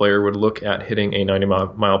baseball player would look at hitting a 90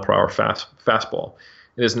 mile per hour fastball.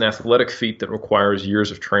 It is an athletic feat that requires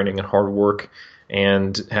years of training and hard work,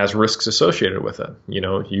 and has risks associated with it.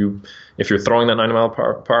 If you're throwing that 90 mile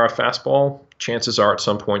per hour fastball, chances are at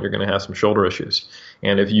some point you're going to have some shoulder issues.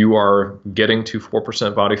 And if you are getting to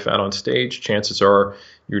 4% body fat on stage, chances are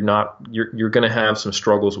you're going to have some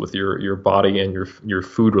struggles with your body and your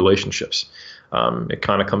food relationships. It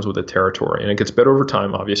kind of comes with the territory, and it gets better over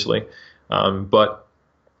time, obviously, but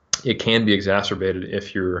it can be exacerbated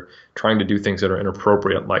if you're trying to do things that are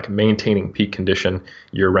inappropriate, like maintaining peak condition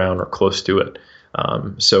year-round or close to it.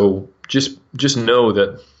 So just know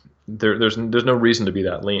that there's no reason to be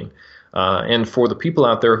that lean. And for the people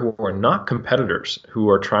out there who are not competitors, who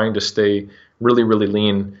are trying to stay really, really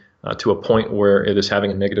lean to a point where it is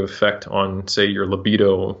having a negative effect on, say, your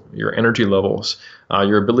libido, your energy levels,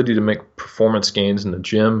 your ability to make performance gains in the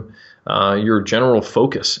gym, your general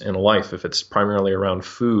focus in life, if it's primarily around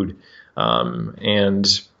food. I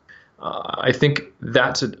think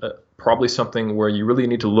that's probably something where you really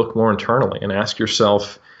need to look more internally and ask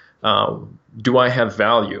yourself, do I have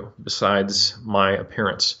value besides my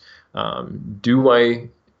appearance? Do I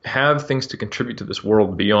have things to contribute to this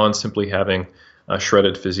world beyond simply having a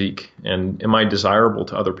shredded physique? And am I desirable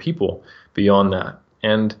to other people beyond that?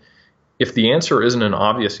 And if the answer isn't an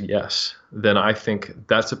obvious yes, then I think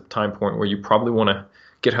that's a time point where you probably want to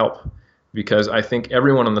get help, because I think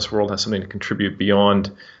everyone in this world has something to contribute beyond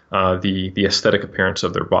the aesthetic appearance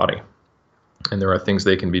of their body. And there are things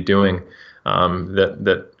they can be doing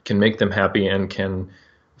that can make them happy and can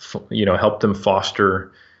help them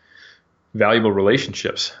foster valuable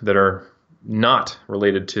relationships that are not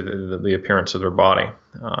related to the appearance of their body,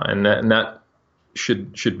 and that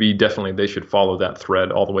should be definitely, they should follow that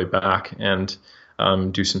thread all the way back and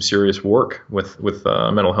do some serious work with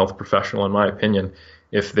a mental health professional, in my opinion,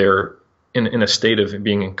 if they're in a state of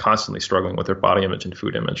being constantly struggling with their body image and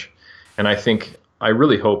food image. And I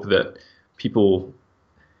really hope that people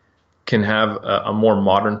can have a more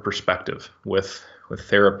modern perspective with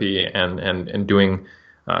therapy and doing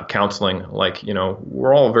counseling. Like,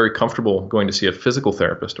 we're all very comfortable going to see a physical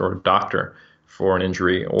therapist or a doctor for an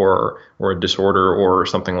injury or a disorder or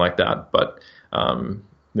something like that. But then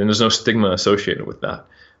there's no stigma associated with that.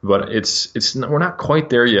 But we're not quite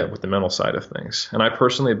there yet with the mental side of things. And I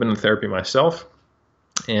personally have been in therapy myself,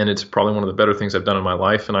 And it's probably one of the better things I've done in my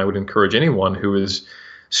life. And I would encourage anyone who is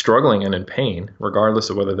struggling and in pain, regardless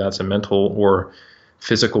of whether that's a mental or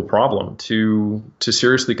physical problem, to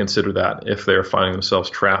seriously consider that if they're finding themselves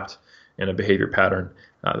trapped in a behavior pattern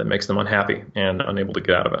that makes them unhappy and unable to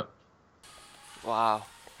get out of it. Wow.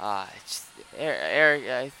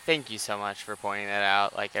 Eric, thank you so much for pointing that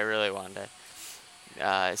out. Like, I really wanted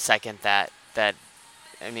to second that. I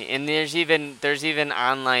mean, and there's even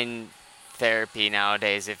online therapy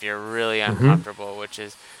nowadays if you're really Hmm. uncomfortable, which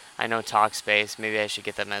is, I know Talkspace. Maybe I should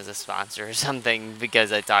get them as a sponsor or something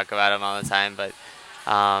because I talk about them all the time. But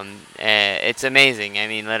it's amazing. I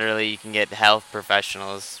mean, literally, you can get health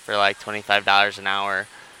professionals for like $25 an hour.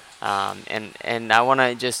 And I want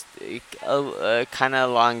to just kind of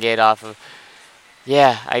elongate off of,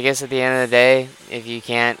 yeah, I guess at the end of the day, if you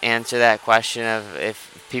can't answer that question of if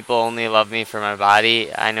people only love me for my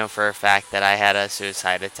body, I know for a fact that I had a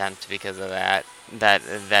suicide attempt because of that.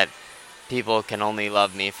 That people can only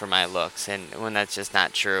love me for my looks, and when that's just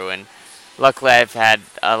not true. And luckily, I've had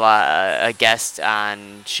a guest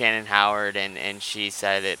on Shannon Howard, and she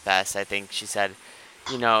said it best. I think she said,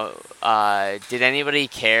 did anybody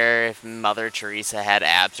care if Mother Teresa had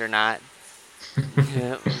abs or not?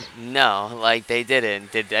 No, like they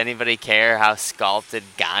didn't. Did anybody care how sculpted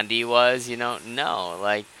Gandhi was? No.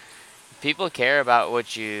 Like people care about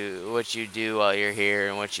what you do while you're here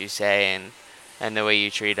and what you say and the way you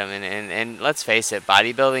treat them. And let's face it,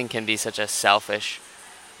 bodybuilding can be such a selfish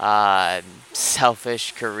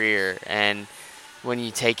career. And when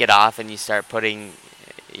you take it off and you start putting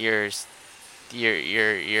your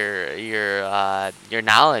your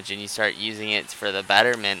knowledge and you start using it for the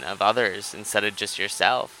betterment of others instead of just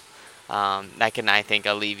yourself. That can, I think,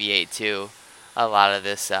 alleviate too a lot of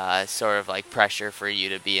this sort of like pressure for you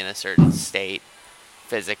to be in a certain state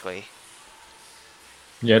physically.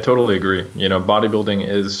 Yeah, I totally agree. Bodybuilding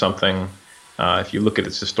is something, if you look at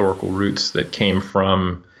its historical roots, that came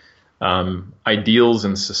from ideals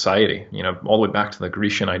in society, all the way back to the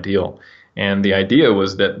Grecian ideal. And the idea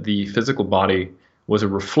was that the physical body was a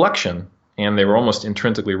reflection, and they were almost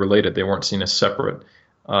intrinsically related. They weren't seen as separate,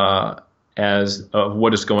 as of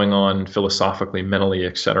what is going on philosophically, mentally,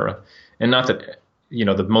 etc. And not that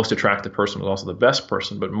the most attractive person was also the best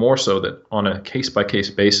person, but more so that on a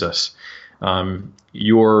case-by-case basis,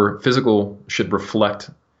 your physical should reflect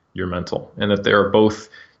your mental, and that there are both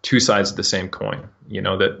two sides of the same coin.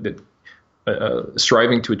 That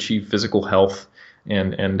striving to achieve physical health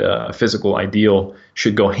and a physical ideal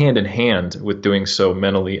should go hand in hand with doing so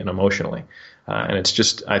mentally and emotionally. And it's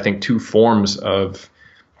just, I think, two forms of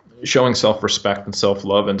showing self-respect and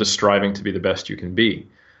self-love and just striving to be the best you can be.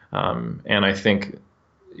 And I think,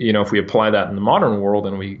 if we apply that in the modern world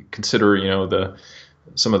and we consider,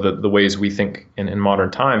 some of the ways we think in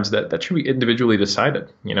modern times, that should be individually decided.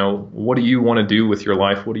 What do you want to do with your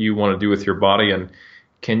life? What do you want to do with your body? And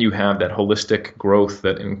can you have that holistic growth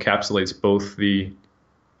that encapsulates both the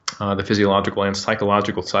physiological and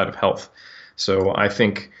psychological side of health? So I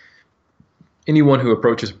think anyone who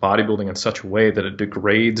approaches bodybuilding in such a way that it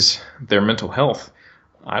degrades their mental health,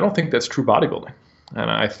 I don't think that's true bodybuilding.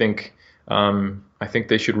 And I think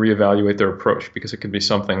they should reevaluate their approach, because it can be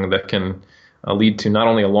something that can lead to not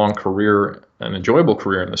only a long career, an enjoyable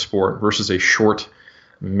career in the sport, versus a short,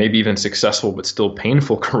 maybe even successful but still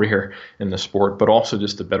painful career in the sport, but also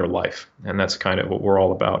just a better life. And that's kind of what we're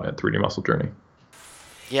all about at 3D Muscle Journey.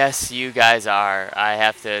 Yes, you guys are. I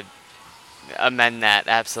have to amend that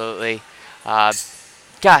absolutely. Uh,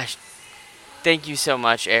 Gosh, thank you so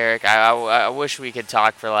much, Eric. I wish we could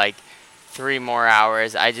talk for like 3 more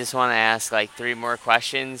hours. I just want to ask like 3 more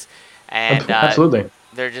questions, and Absolutely.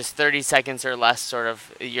 they're just 30 seconds or less. Sort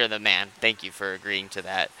of, you're the man. Thank you for agreeing to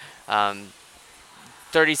that.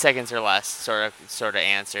 30 seconds or less, sort of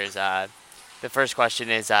answers. The first question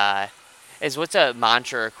is what's a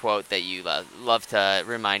mantra or quote that you love to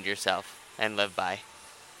remind yourself and live by?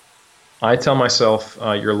 I tell myself,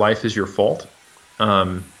 your life is your fault.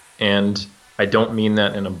 And I don't mean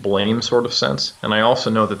that in a blame sort of sense. And I also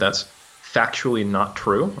know that that's factually not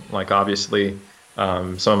true. Like, obviously,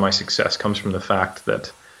 some of my success comes from the fact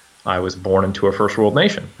that I was born into a first world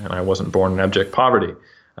nation and I wasn't born in abject poverty.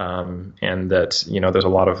 And that, there's a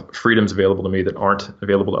lot of freedoms available to me that aren't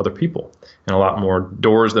available to other people, and a lot more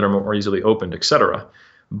doors that are more easily opened, etc.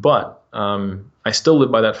 But I still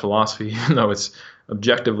live by that philosophy, even though it's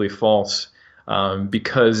objectively false,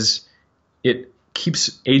 because it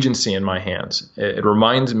keeps agency in my hands. It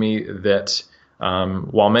reminds me that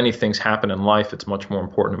while many things happen in life, it's much more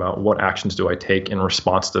important about what actions do I take in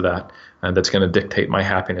response to that, and that's going to dictate my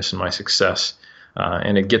happiness and my success.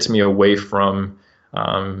 And it gets me away from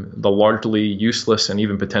the largely useless and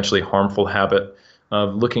even potentially harmful habit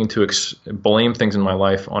of looking to blame things in my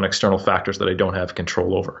life on external factors that I don't have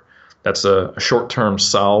control over. That's a short-term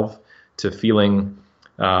solve to feeling,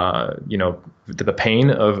 the pain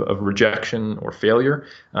of rejection or failure,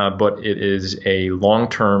 but it is a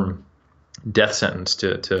long-term death sentence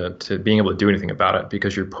to being able to do anything about it,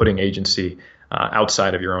 because you're putting agency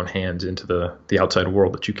outside of your own hands into the outside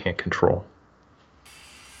world that you can't control.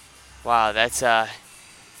 Wow, that's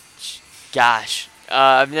gosh,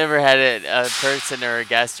 I've never had a person or a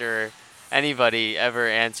guest or anybody ever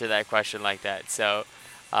answer that question like that. So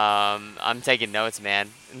I'm taking notes, man.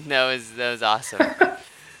 That was awesome.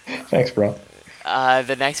 Thanks, bro.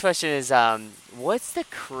 The next question is, what's the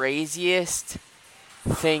craziest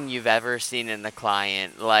thing you've ever seen in the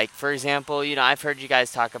client? Like, for example, I've heard you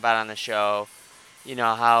guys talk about on the show,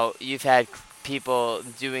 how you've had people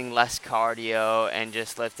doing less cardio and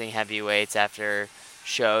just lifting heavy weights after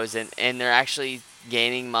shows, and they're actually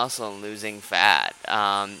gaining muscle and losing fat.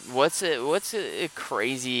 What's a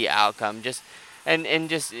crazy outcome? Just and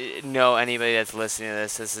just know anybody that's listening to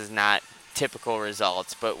this is not typical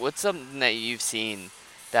results, but what's something that you've seen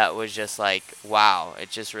that was just like, wow, it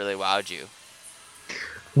just really wowed you?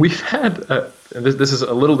 We've had this is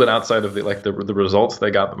a little bit outside of the results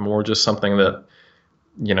they got, but more just something that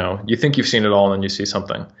you think you've seen it all and then you see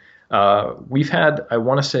something. We've had, I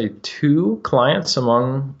want to say, 2 clients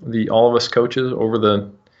among all of us coaches over the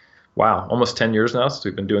almost 10 years now, since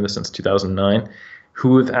we've been doing this since 2009,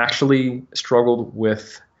 who have actually struggled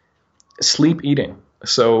with sleep eating.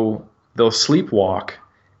 So they'll sleepwalk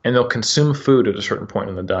and they'll consume food at a certain point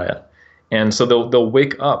in the diet, and so they'll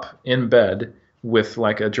wake up in bed with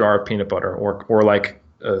like a jar of peanut butter or like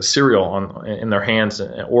cereal in their hands,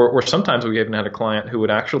 or sometimes we even had a client who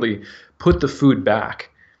would actually put the food back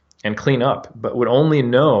and clean up, but would only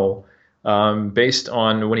know based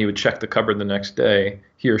on when he would check the cupboard the next day.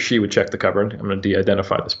 He or she would check the cupboard. I'm going to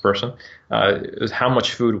de-identify this person. Is how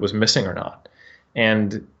much food was missing or not,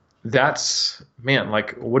 and that's, man,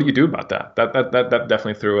 like, what do you do about that? That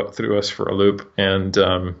definitely threw us for a loop, and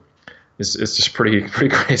it's just pretty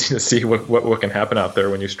crazy to see what can happen out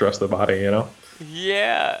there when you stress the body,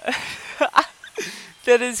 Yeah.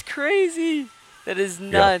 That is crazy. That is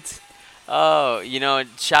nuts. Yeah. Oh,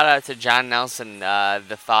 shout out to John Nelson,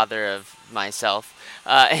 the father of myself.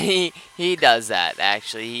 He does that,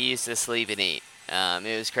 actually. He used to sleep and eat.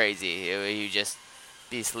 It was crazy. He would just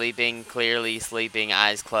be sleeping, clearly sleeping,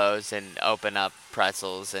 eyes closed, and open up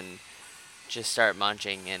pretzels and just start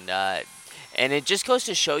munching. And it just goes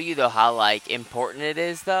to show you, though, how, like, important it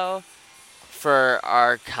is, though, for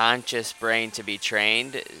our conscious brain to be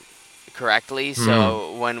trained correctly.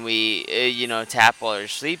 So when we, tap while we're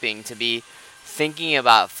sleeping, to be thinking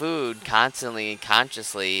about food constantly and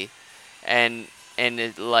consciously, and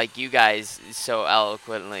like you guys so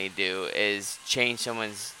eloquently do, is change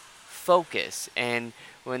someone's focus. And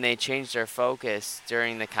when they change their focus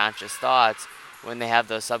during the conscious thoughts, when they have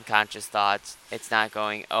those subconscious thoughts, it's not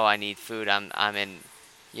going, oh, I need food. I'm in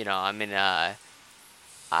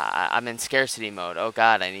scarcity mode. Oh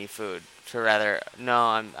God, I need food. So rather,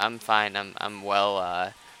 no, I'm fine. I'm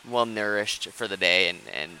well nourished for the day,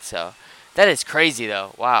 and so that is crazy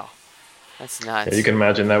though. Wow, that's nuts. Yeah, you can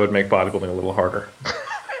imagine that would make bodybuilding a little harder.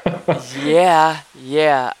 Yeah.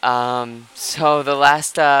 So the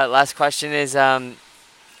last question is,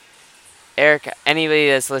 Eric, anybody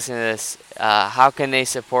that's listening to this, how can they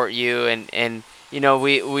support you? And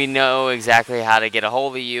we know exactly how to get a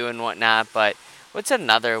hold of you and whatnot, but what's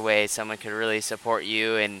another way someone could really support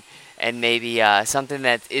you and maybe something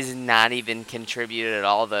that is not even contributed at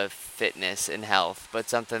all to fitness and health, but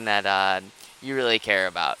something that you really care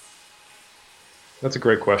about? That's a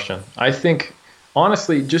great question. I think,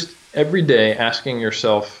 honestly, just every day asking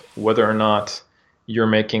yourself whether or not you're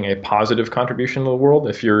making a positive contribution to the world,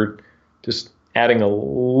 if you're just adding a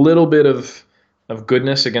little bit of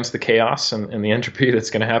goodness against the chaos and the entropy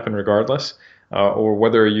that's going to happen regardless, or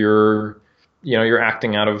whether you're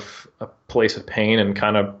acting out of a place of pain and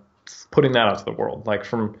kind of putting that out to the world. Like,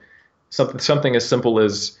 from something as simple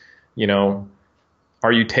as,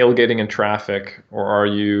 are you tailgating in traffic, or are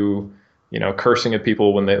you, cursing at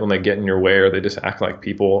people when they get in your way, or they just act like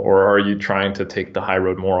people, or are you trying to take the high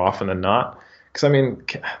road more often than not? Because, I mean,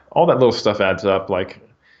 all that little stuff adds up. Like,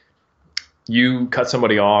 you cut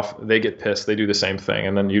somebody off, they get pissed, they do the same thing,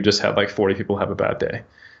 and then you just had like 40 people have a bad day.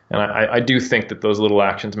 And I do think that those little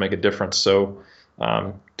actions make a difference. So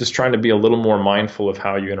just trying to be a little more mindful of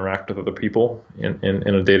how you interact with other people in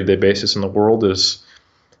a day-to-day basis in the world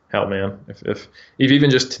hell, man, if even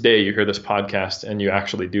just today you hear this podcast and you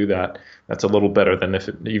actually do that, that's a little better than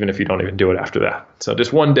even if you don't even do it after that. So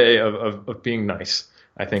just one day of being nice,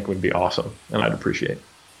 I think would be awesome, and I'd appreciate.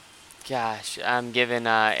 Gosh, I'm giving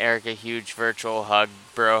Eric a huge virtual hug,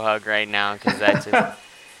 bro hug right now, because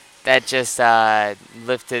that just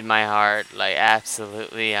lifted my heart, like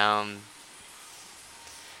absolutely.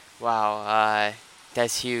 Wow,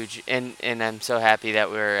 that's huge, and I'm so happy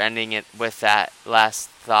that we're ending it with that last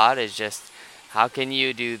thought. Is just how can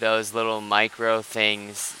you do those little micro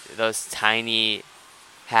things, those tiny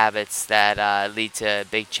habits that lead to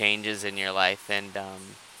big changes in your life, and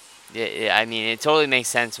I mean, it totally makes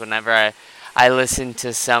sense whenever I listen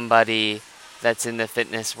to somebody that's in the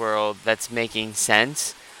fitness world that's making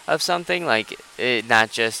sense of something, like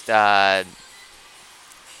not just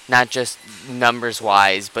numbers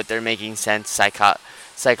wise, but they're making sense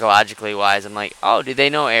psychologically wise. I'm like, oh, do they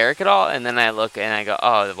know Eric at all? And then I look and I go,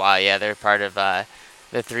 oh, wow, yeah, they're part of the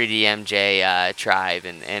 3DMJ tribe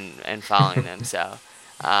and following them. So,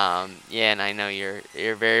 yeah, and I know you're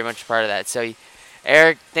very much part of that. So,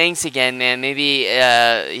 Eric, thanks again, man. Maybe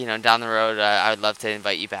down the road, I would love to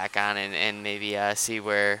invite you back on and maybe see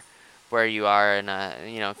where you are in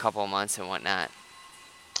a couple of months and whatnot.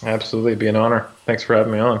 Absolutely, be an honor. Thanks for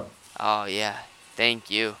having me on. Oh yeah, thank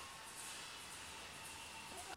you.